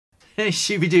Hey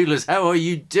Shooby-Doodlers, how are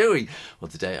you doing? Well,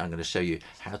 today I'm going to show you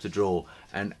how to draw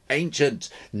an ancient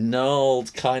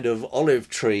gnarled kind of olive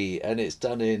tree, and it's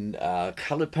done in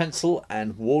coloured pencil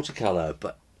and watercolour.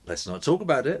 But let's not talk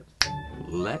about it,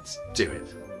 let's do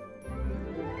it.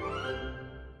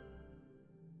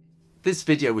 This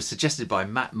video was suggested by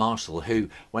Matt Marshall, who,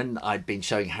 when I'd been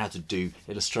showing how to do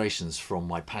illustrations from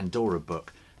my Pandora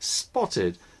book,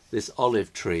 spotted this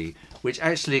olive tree, which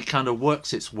actually kind of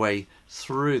works its way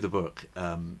through the book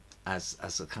as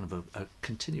a kind of a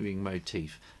continuing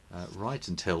motif right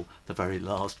until the very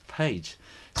last page.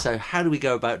 So how do we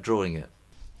go about drawing it?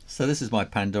 So this is my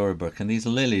Pandora book, and these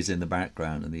lilies in the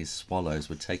background and these swallows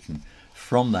were taken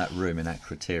from that room in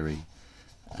Aquash,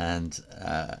 and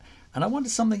I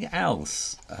wanted something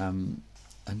else.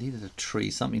 I needed a tree,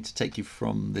 something to take you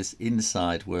from this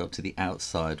inside world to the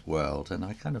outside world, and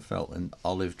I kind of felt an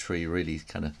olive tree really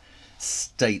kind of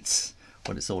states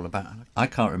what it's all about. I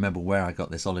can't remember where I got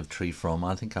this olive tree from.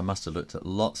 I think I must have looked at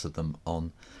lots of them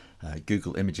on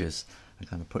Google Images and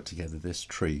kind of put together this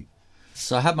tree.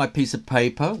 So I have my piece of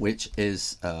paper, which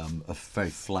is a very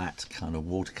flat kind of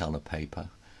watercolour paper,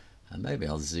 and maybe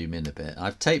I'll zoom in a bit.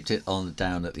 I've taped it on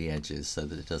down at the edges so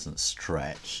that it doesn't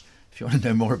stretch. If you want to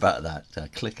know more about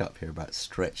that, click up here about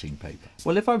stretching paper.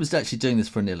 Well, if I was actually doing this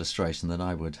for an illustration, then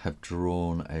I would have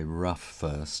drawn a rough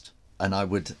first, and I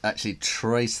would actually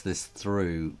trace this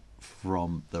through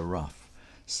from the rough.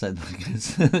 So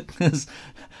because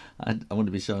I want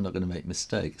to be sure I'm not going to make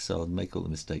mistakes, so I'll make all the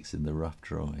mistakes in the rough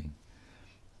drawing.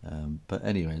 But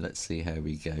anyway, let's see how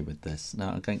we go with this. Now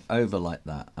I'm going over like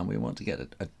that, and we want to get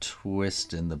a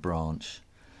twist in the branch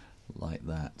like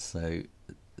that. So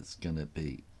it's going to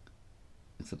be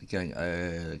sort of going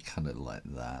kind of like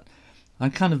that. I'm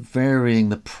kind of varying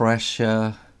the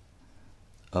pressure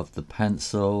of the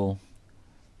pencil,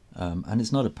 and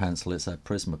it's not a pencil, it's a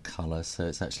Prismacolor, so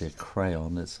it's actually a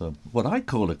crayon. It's what I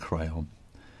call a crayon.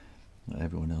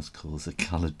 Everyone else calls a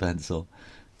coloured pencil.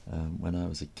 When I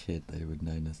was a kid, they were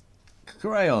known as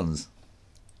crayons,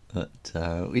 but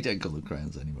we don't call them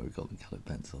crayons anymore, we call them coloured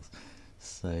pencils.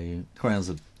 So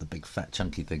crayons are the big fat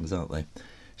chunky things, aren't they?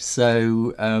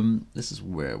 So this is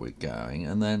where we're going,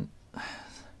 and then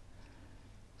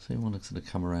so we want to sort of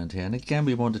come around here, and again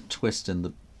we want to twist in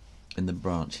the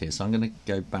branch here. So I'm going to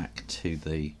go back to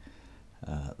the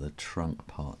trunk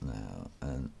part now,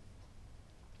 and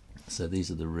so these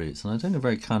are the roots, and I'm doing a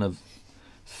very kind of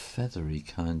feathery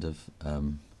kind of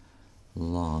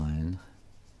line,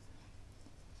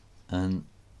 and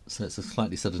so it's a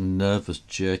slightly sort of nervous,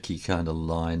 jerky kind of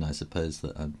line, I suppose,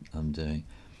 that I'm doing.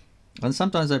 And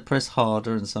sometimes I press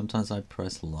harder and sometimes I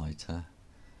press lighter.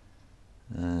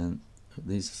 And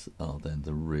these are then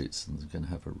the roots, and we're going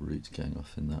to have a root going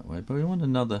off in that way. But we want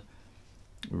another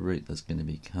root that's going to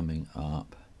be coming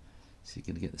up. So you're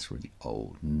going to get this really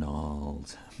old,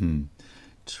 gnarled,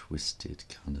 twisted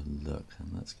kind of look.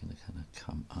 And that's going to kind of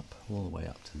come up all the way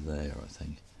up to there, I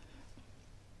think.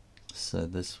 So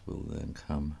this will then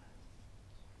come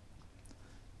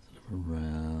sort of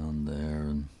around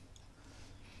there,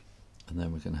 and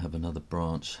then we're going to have another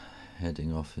branch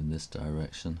heading off in this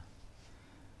direction,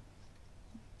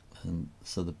 and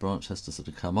so the branch has to sort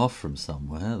of come off from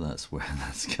somewhere. That's where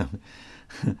that's coming.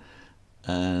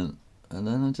 and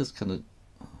then I just kind of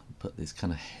put these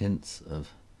kind of hints of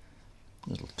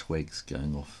little twigs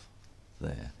going off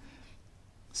there.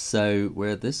 So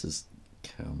where this has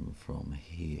come from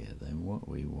here, then what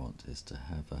we want is to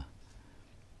have a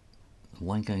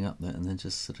line going up there and then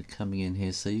just sort of coming in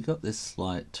here. So you got this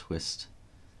slight twist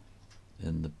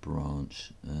in the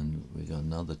branch, and we got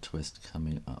another twist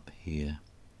coming up here.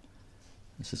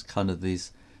 It's just kind of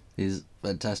these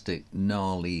fantastic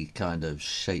gnarly kind of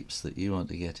shapes that you want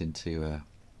to get into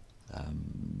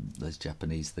those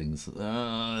Japanese things.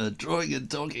 Drawing and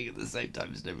talking at the same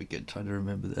time is never good. Trying to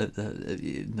remember that.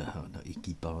 No, not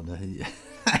ikebana.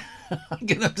 I'm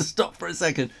going to have to stop for a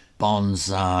second.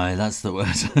 Bonsai, that's the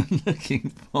word I'm looking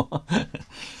for.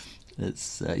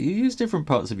 It's you use different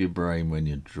parts of your brain when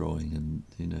you're drawing, and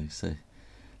you know, so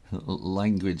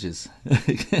language is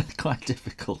quite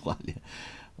difficult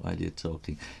while you're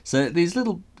talking. So these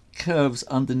little curves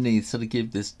underneath sort of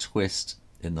give this twist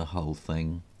in the whole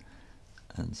thing,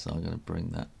 and so I'm going to bring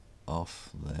that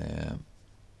off there,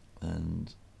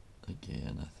 and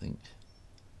again I think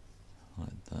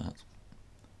like that.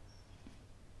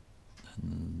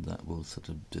 And that will sort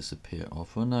of disappear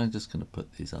off. And I'm just going to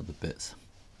put these other bits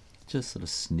just sort of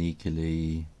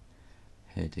sneakily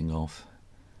heading off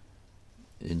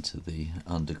into the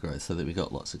undergrowth, so that we've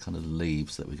got lots of kind of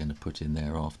leaves that we're going to put in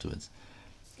there afterwards.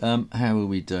 How are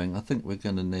we doing? I think we're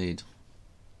going to need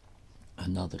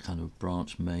another kind of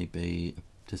branch, maybe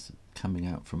just coming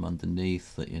out from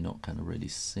underneath that you're not kind of really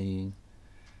seeing.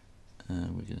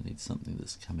 And we're going to need something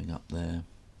that's coming up there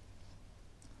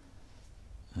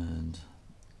and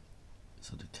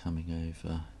sort of coming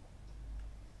over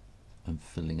and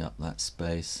filling up that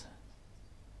space,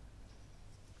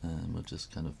 and we'll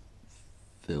just kind of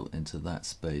fill into that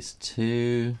space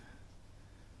too,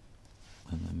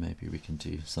 and then maybe we can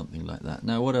do something like that.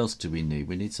 Now what else do we need?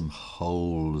 We need some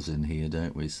holes in here,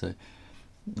 don't we? So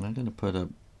I'm going to put a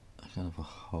kind of a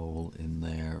hole in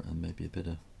there and maybe a bit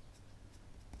of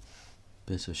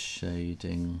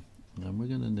shading, and we're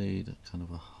going to need a kind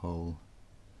of a hole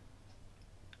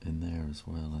in there as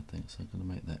well, I think. So I'm going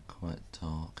to make that quite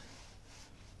dark,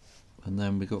 and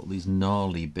then we got these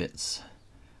gnarly bits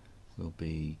will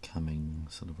be coming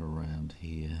sort of around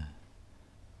here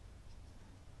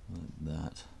like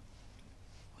that,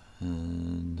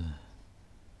 and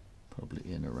probably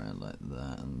in around like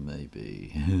that, and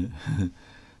maybe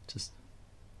just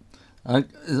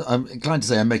I'm inclined to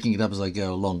say I'm making it up as I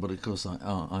go along, but of course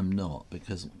I'm not,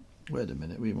 because wait a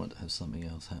minute, we want to have something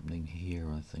else happening here,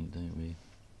 I think, don't we?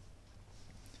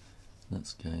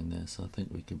 That's going there, so I think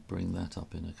we could bring that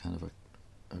up in a kind of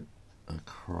a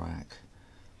crack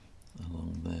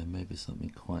along there, maybe something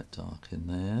quite dark in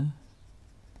there,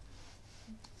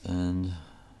 and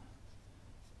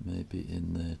maybe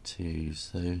in there too.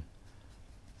 So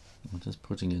I'm just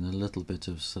putting in a little bit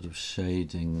of sort of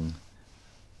shading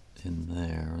in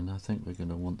there, and I think we're going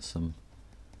to want some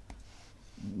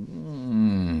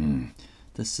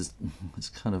this is, it's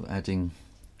kind of adding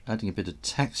a bit of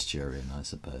texture in, I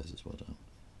suppose, is what I'm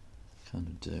kind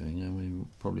of doing. And we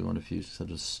probably want a few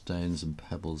sort of stones and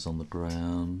pebbles on the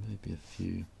ground, maybe a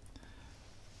few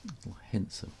little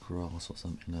hints of grass or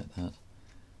something like that,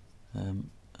 and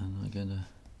I'm going to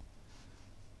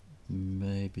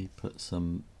maybe put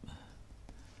some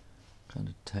kind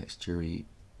of texture-y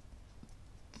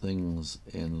things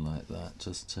in like that,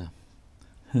 just to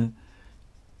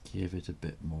give it a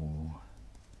bit more.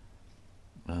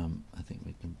 I think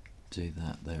we can do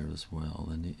that there as well,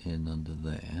 and in under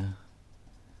there,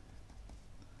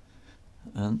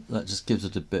 and that just gives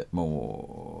it a bit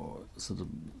more sort of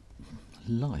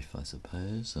life, I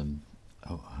suppose.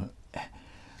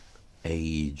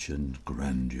 Age and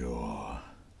grandeur.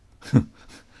 And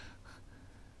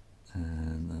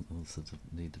that will sort of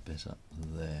need a bit up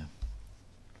there.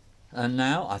 And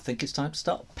now I think it's time to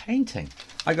start painting.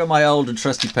 I got my old and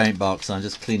trusty paint box, and I'm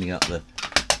just cleaning up the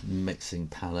mixing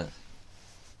palette,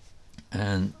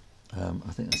 and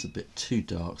I think that's a bit too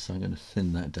dark, so I'm going to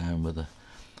thin that down with a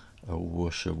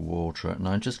whoosh of water, and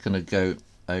I'm just going to go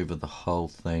over the whole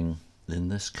thing in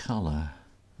this colour,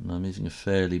 and I'm using a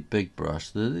fairly big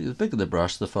brush. The bigger the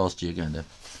brush, the faster you're going to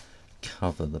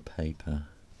cover the paper,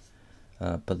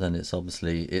 but then it's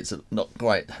obviously not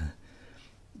quite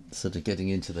sort of getting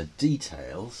into the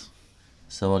details,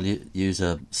 so I'll use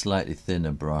a slightly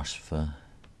thinner brush for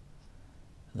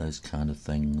those kind of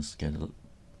things, get a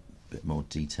bit more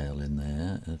detail in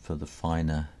there for the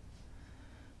finer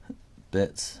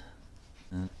bits.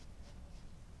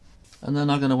 And then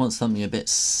I'm going to want something a bit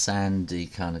sandy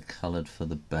kind of coloured for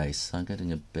the base. So I'm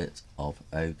getting a bit of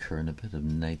ochre and a bit of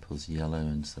Naples yellow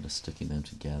and sort of sticking them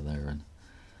together, and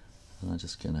I'm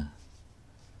just going to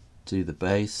do the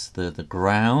base, the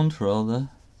ground rather,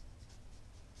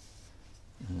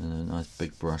 and a nice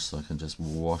big brush so I can just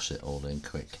wash it all in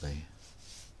quickly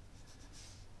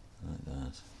like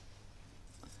that.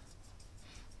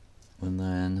 And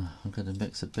then I'm going to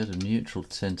mix a bit of neutral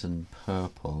tint and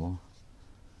purple.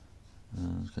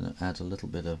 I'm going to add a little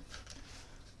bit of,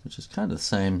 which is kind of the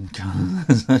same colour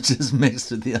as I just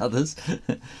mixed with the others,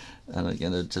 and I'm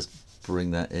going to just bring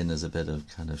that in as a bit of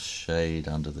kind of shade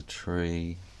under the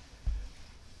tree.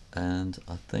 And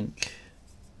I think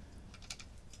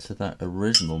to that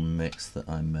original mix that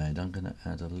I made, I'm going to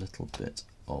add a little bit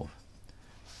of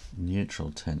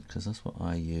neutral tint, because that's what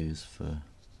I use for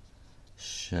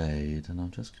shade, and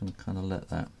I'm just going to kind of let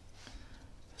that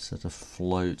sort of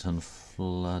float and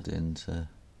flood into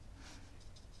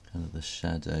kind of the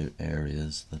shadow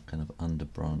areas, the kind of under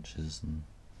branches and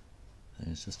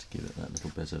things, just to give it that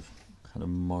little bit of kind of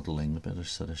modelling, a bit of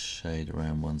sort of shade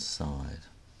around one side.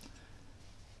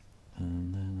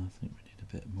 And then I think we need a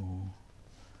bit more.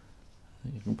 I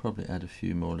think you can probably add a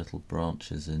few more little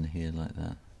branches in here like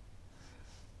that.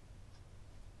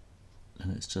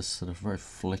 And it's just sort of very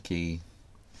flicky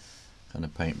kind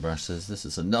of paintbrushes. This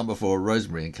is a number 4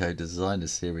 Rosemary & Co. Designer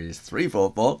Series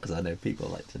 344, because I know people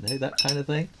like to know that kind of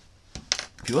thing.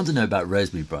 If you want to know about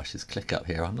Rosemary brushes, click up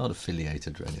here. I'm not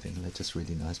affiliated or anything, they're just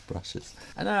really nice brushes.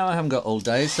 And now I haven't got all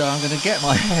day, so I'm going to get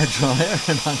my hairdryer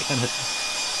and I'm going to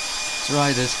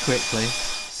dry this quickly.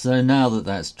 So now that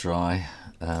that's dry,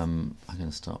 I'm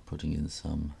going to start putting in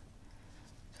some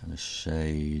kind of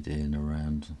shade in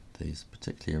around these,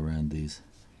 particularly around these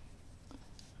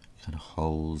kind of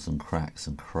holes and cracks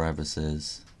and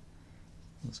crevices.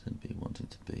 That's going to be wanting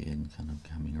to be in, kind of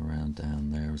coming around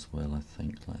down there as well, I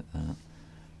think, like that.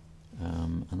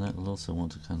 And that will also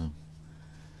want to kind of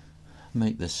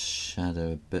make this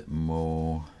shadow a bit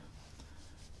more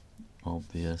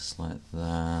obvious, like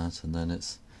that. And then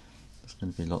there's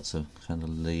going to be lots of kind of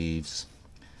leaves,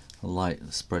 light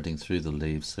spreading through the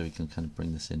leaves, so we can kind of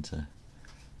bring this into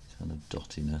kind of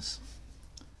dottiness.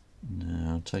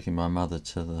 Now I'm taking my mother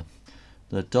to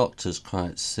the doctor's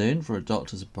quite soon for a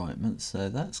doctor's appointment, so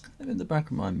that's kind of in the back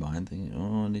of my mind, thinking,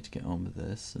 oh, I need to get on with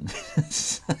this.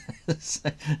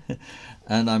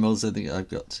 And I'm also thinking I've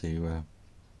got to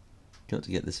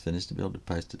get this finished to be able to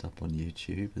post it up on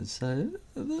YouTube, and so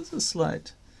there's a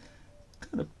slight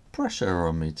kind of pressure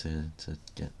on me to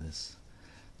get this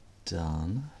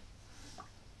done,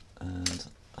 and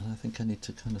I think I need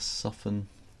to kind of soften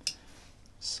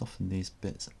these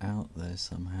bits out there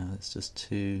somehow. It's just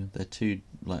they're too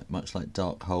much like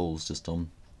dark holes just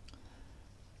on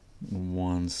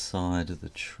one side of the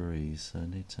tree, so I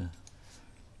need to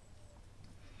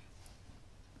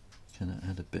kind of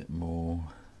add a bit more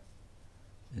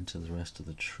into the rest of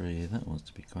the tree. That wants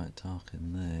to be quite dark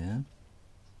in there.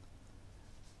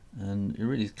 And you're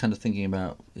really kind of thinking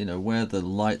about, you know, where the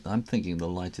light, I'm thinking the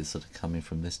light is sort of coming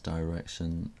from this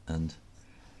direction, and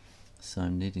so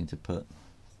I'm needing to put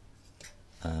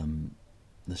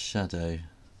the shadow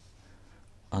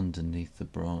underneath the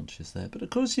branches there. But of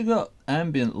course you've got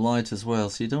ambient light as well,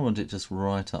 so you don't want it just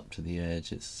right up to the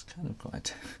edge. It's kind of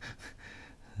quite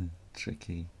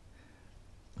tricky.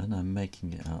 And I'm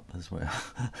making it up as well.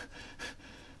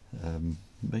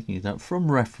 Making it up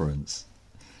from reference.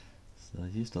 So I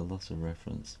used a lot of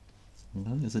reference. I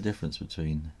think there's a difference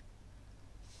between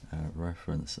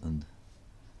reference and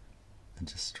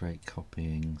just straight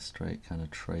copying, straight kind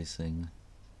of tracing.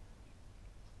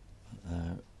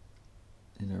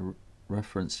 You know,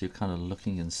 reference, you're kind of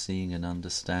looking and seeing and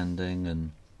understanding,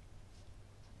 and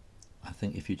I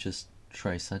think if you just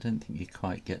trace, I don't think you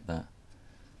quite get that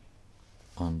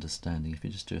understanding. If you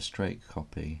just do a straight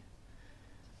copy,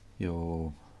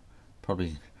 you're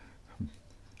probably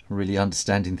really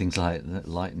understanding things like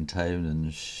light and tone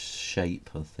and shape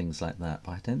or things like that,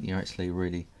 but I don't think you're actually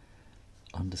really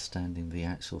understanding the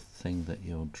actual thing that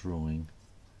you're drawing.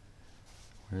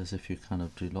 Whereas if you kind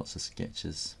of do lots of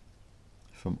sketches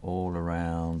from all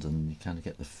around, and you kind of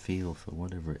get the feel for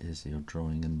whatever it is you're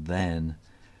drawing, and then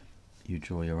you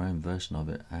draw your own version of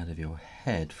it out of your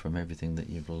head from everything that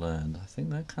you've learned, I think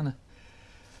that kind of,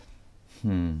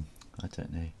 I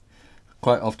don't know.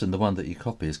 Quite often the one that you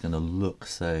copy is going to look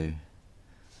so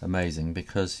amazing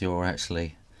because you're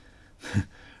actually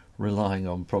relying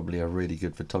on probably a really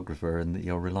good photographer, and that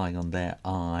you're relying on their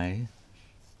eye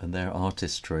and their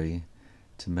artistry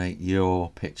to make your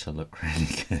picture look really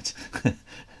good.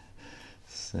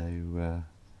 So,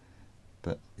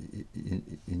 but you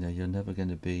know, you're never going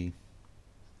to be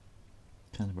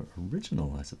kind of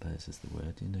original, I suppose is the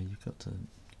word. You know, you've got to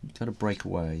break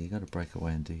away. You've got to break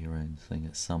away and do your own thing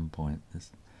at some point.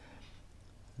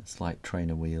 It's like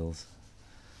trainer wheels,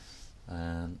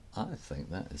 and I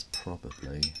think that is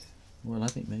probably, well, I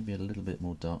think maybe a little bit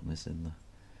more darkness in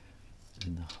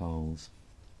the holes.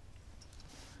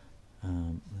 There,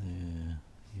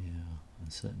 yeah,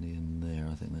 and certainly in there,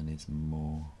 I think that needs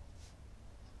more.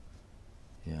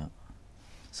 Yeah.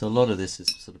 So a lot of this is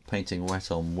sort of painting wet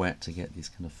on wet to get these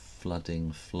kind of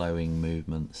flooding, flowing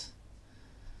movements.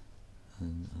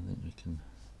 And I think we can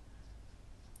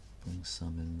bring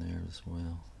some in there as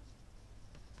well.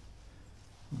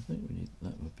 I think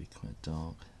that would be quite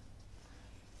dark.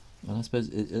 And I suppose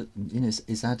you know,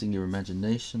 it's adding your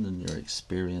imagination and your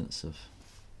experience of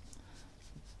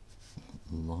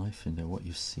life, you know, what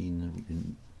you've seen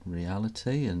in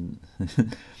reality, and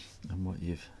and what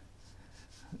you've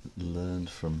learned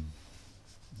from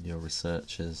your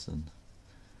researches and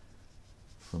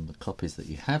from the copies that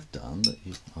you have done that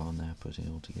you are now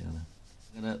putting all together.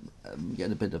 I'm going to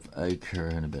get a bit of ochre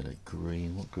and a bit of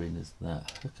green. What green is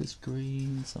that? Hooker's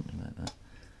green, something like that,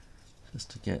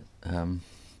 just to get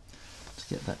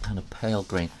that kind of pale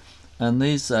green. And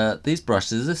these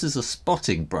brushes, this is a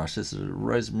spotting brush. This is a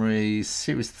Rosemary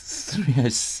Series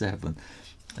 307,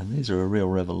 and these are a real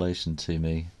revelation to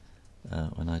me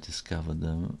when I discovered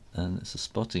them. And it's a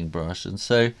spotting brush, and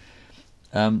so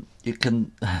you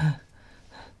can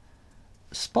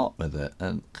spot with it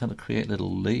and kind of create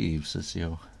little leaves as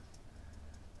you're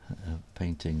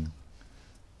painting.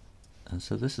 And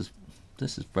so this is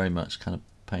very much kind of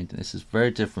painting. This is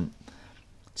very different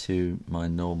to my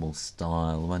normal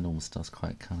style. My normal style's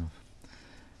quite kind of,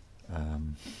 I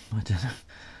don't know,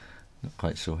 not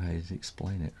quite sure how to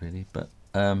explain it really, but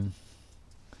I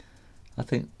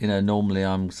think, you know, normally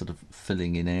I'm sort of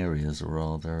filling in areas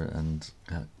rather, and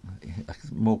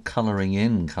more colouring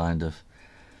in kind of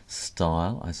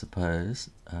style, I suppose.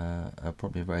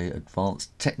 Probably a very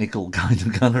advanced technical kind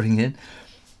of colouring in,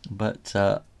 but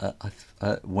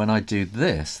when I do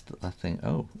this, I think,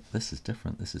 oh, this is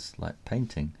different, this is like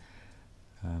painting.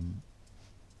 And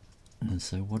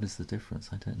so what is the difference?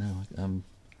 I don't know.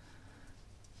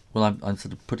 Well, I'm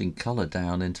sort of putting colour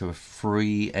down into a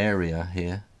free area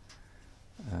here,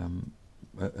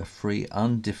 a free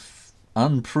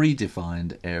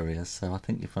unpredefined area. So I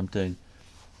think if I'm doing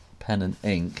pen and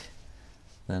ink,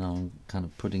 then I'm kind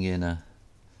of putting in a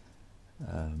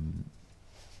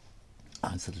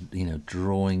I'm sort of, you know,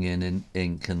 drawing in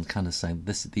ink and kind of saying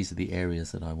these are the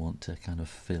areas that I want to kind of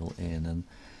fill in, and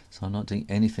so I'm not doing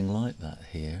anything like that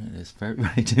here. It's very,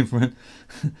 very different.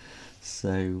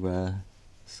 So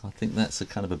I think that's a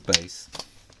kind of a base.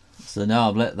 So now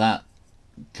I've let that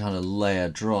kind of layer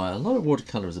dry. A lot of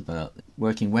watercolour is about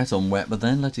working wet on wet, but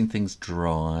then letting things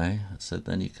dry, so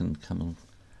then you can come and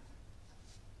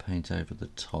paint over the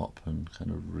top and kind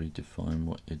of redefine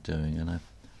what you're doing. And I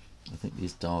think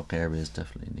these dark areas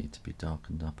definitely need to be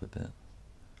darkened up a bit,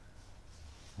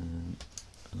 and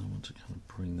I want to kind of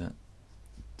bring that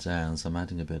down, so I'm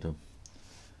adding a bit of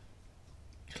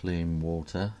clean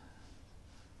water.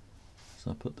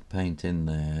 So I put the paint in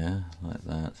there like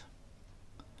that,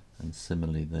 and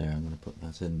similarly there I'm going to put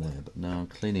that in there, but now I'm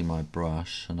cleaning my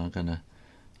brush and I'm going to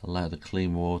allow the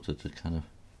clean water to kind of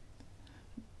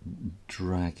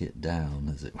drag it down,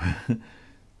 as it were.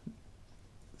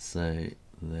 So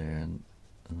there, and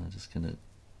I'm just going to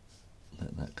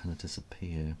let that kind of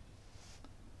disappear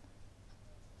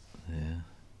there.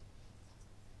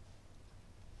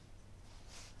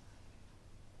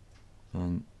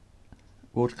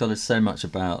 Watercolour is so much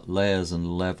about layers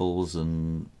and levels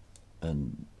and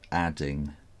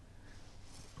adding.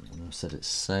 And I've said it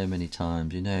so many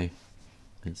times, you know,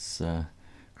 it's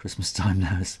Christmas time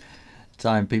now. It's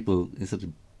time people sort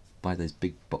of buy those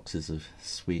big boxes of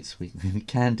sweet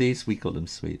candies, we call them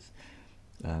sweets,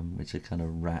 which are kind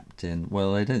of wrapped in,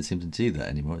 well, they don't seem to do that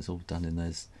anymore, it's all done in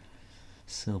those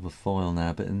silver foil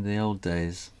now, but in the old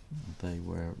days they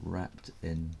were wrapped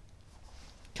in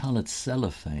coloured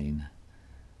cellophane,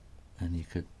 and you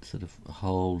could sort of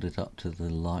hold it up to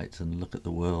the light and look at the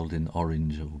world in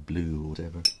orange or blue or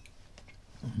whatever,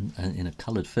 and in a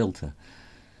coloured filter.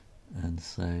 And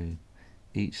so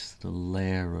each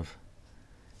layer of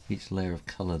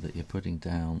colour that you're putting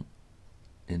down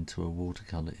into a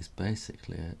watercolour is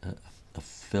basically a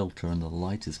filter, and the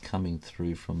light is coming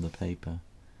through from the paper.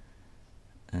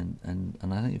 And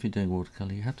I think if you're doing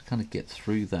watercolour, you have to kind of get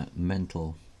through that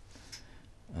mental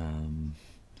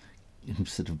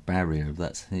sort of barrier.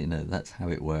 That's, you know, that's how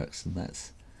it works, and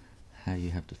that's how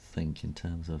you have to think in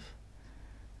terms of,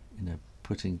 you know,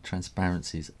 putting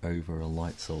transparencies over a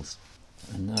light source.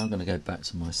 And now I'm going to go back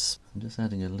to my, I'm just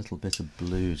adding a little bit of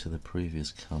blue to the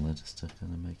previous colour just to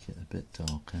kind of make it a bit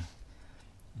darker,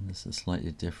 and this is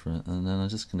slightly different, and then I'm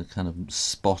just going to kind of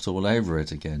spot all over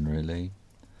it again really,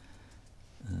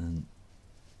 and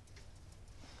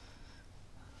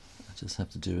I just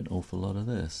have to do an awful lot of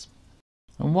this.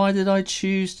 And why did I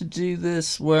choose to do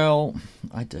this? Well,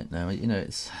 I don't know, you know,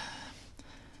 there's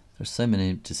so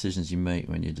many decisions you make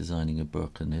when you're designing a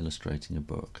book and illustrating a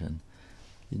book, and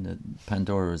you know,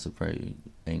 Pandora is a very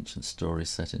ancient story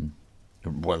set in,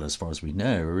 well, as far as we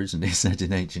know, originally set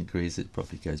in ancient Greece. It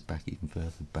probably goes back even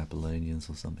further, Babylonians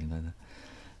or something like that.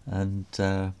 And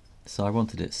so I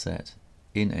wanted it set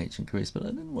in ancient Greece, but I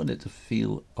didn't want it to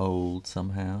feel old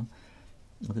somehow.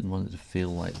 I didn't want it to feel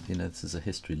like, you know, this is a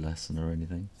history lesson or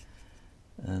anything.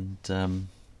 And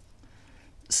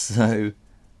so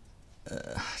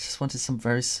I just wanted some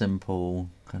very simple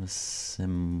kind of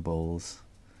symbols.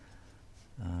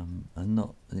 And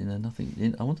not, you know,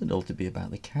 nothing. I wanted it all to be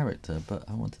about the character, but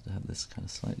I wanted to have this kind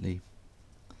of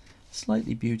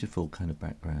slightly beautiful kind of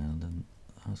background. And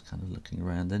I was kind of looking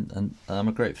around, and I'm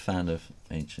a great fan of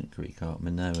ancient Greek art,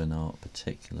 Minoan art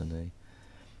particularly.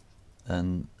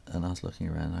 And I was looking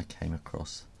around, and I came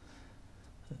across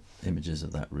images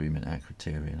of that room in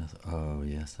Akrotiri, and I thought, oh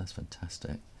yes, that's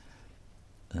fantastic.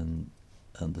 And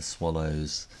the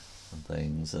swallows and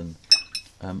things, and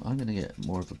I'm going to get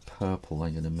more of a purple.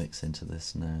 I'm going to mix into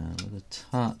this now with a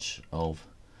touch of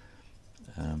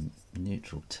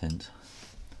neutral tint.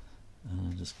 And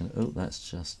I'm just going to, oh,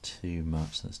 that's just too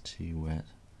much, that's too wet.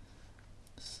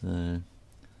 So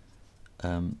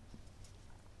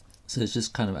So it's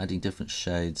just kind of adding different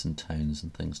shades and tones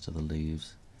and things to the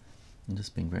leaves. I'm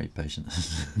just being very patient,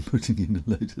 putting in a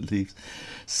load of leaves.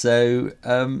 So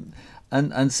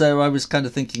and so I was kind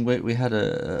of thinking, we had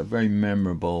a very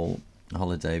memorable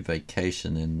holiday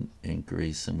vacation in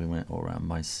Greece, and we went all around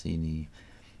Mycenae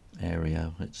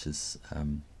area, which is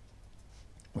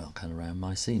well, kind of around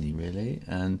Mycenae really,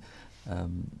 and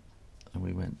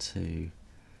we went to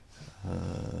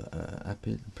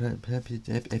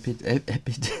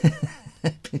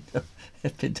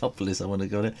Epitopolis, I want to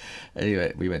call it.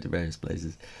 Anyway, we went to various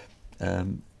places,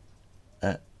 and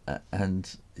I'm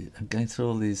going through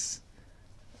all these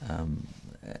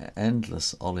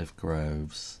endless olive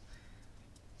groves,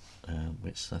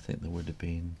 which I think there would have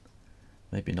been,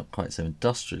 maybe not quite so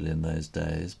industrial in those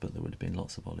days, but there would have been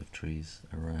lots of olive trees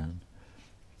around.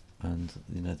 And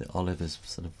you know, the olive is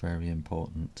sort of very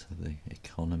important to the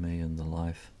economy and the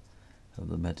life of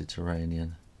the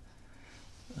Mediterranean.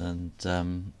 And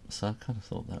so I kind of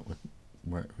thought that would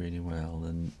work really well.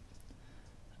 And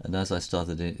as I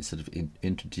started sort of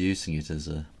introducing it as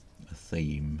a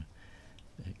theme,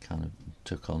 it kind of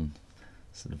took on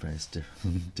sort of various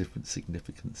different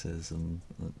significances, and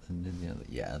you know,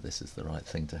 yeah, this is the right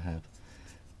thing to have.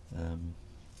 I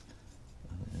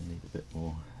need a bit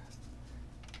more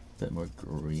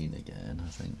green again, I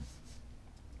think.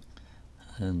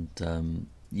 And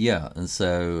yeah, and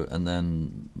so, and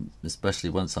then especially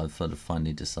once I've sort of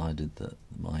finally decided that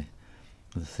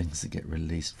the things that get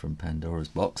released from Pandora's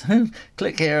box,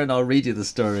 click here and I'll read you the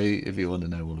story if you want to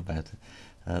know all about it.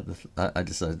 I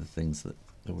decided the things that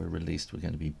were released were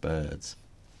going to be birds,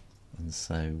 and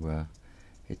so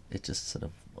it just sort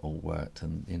of all worked,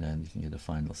 and you know, and you can get a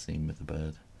final scene with the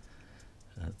bird,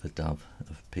 the dove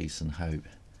of peace and hope,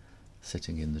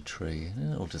 sitting in the tree,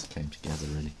 and it all just came together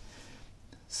really.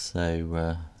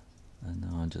 So and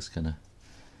now I'm just going to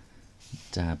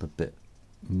dab a bit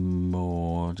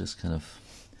more, I'm just kind of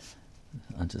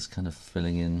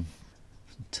filling in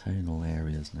tonal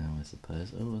areas now, I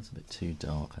suppose. Oh, it's a bit too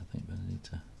dark, I think, but I need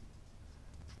to.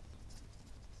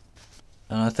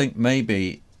 And I think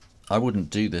maybe I wouldn't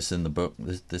do this in the book,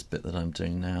 this bit that I'm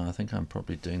doing now. I think I'm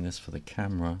probably doing this for the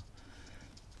camera,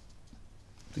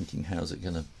 thinking how's it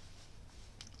going to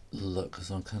look, because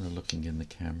I'm kind of looking in the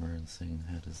camera and seeing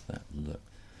how does that look.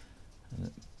 And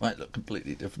it might look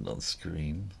completely different on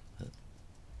screen, but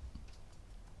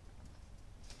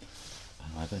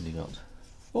I've only got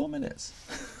 4 minutes.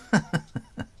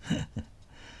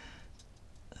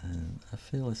 And I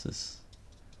feel this is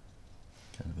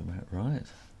kind of about right.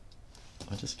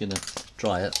 I'm just going to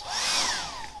try it.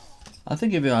 I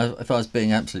think if I was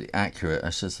being absolutely accurate, I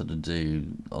should sort of do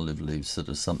olive leaves, sort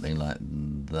of something like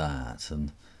that.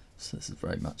 And so this is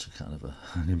very much a kind of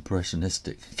an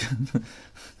impressionistic kind of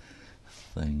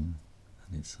thing.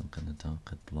 I need some kind of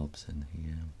darker blobs in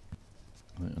here.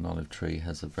 I think an olive tree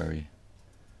has a very,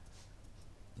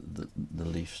 the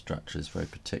leaf structure is very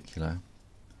particular,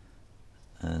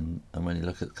 and when you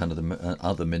look at kind of the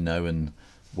other Minoan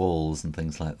walls and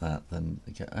things like that, then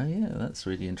you go, oh yeah, that's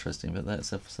really interesting. But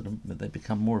that's a sort of, they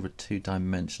become more of a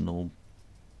two-dimensional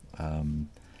kind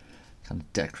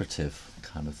of decorative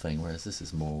kind of thing, whereas this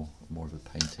is more of a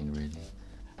painting really.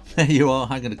 There you are.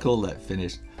 I'm going to call that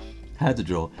finished. How to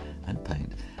draw and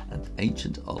paint an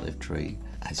ancient olive tree,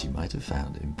 as you might have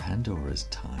found in Pandora's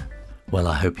time. Well,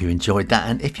 I hope you enjoyed that,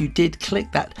 and if you did,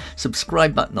 click that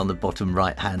subscribe button on the bottom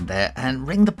right hand there and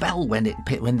ring the bell when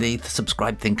the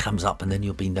subscribe thing comes up, and then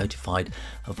you'll be notified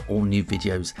of all new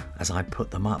videos as I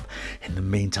put them up. In the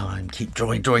meantime, keep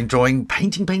drawing,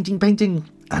 painting,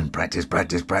 and practice.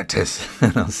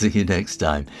 And I'll see you next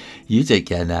time. You take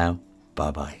care now.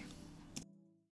 Bye bye.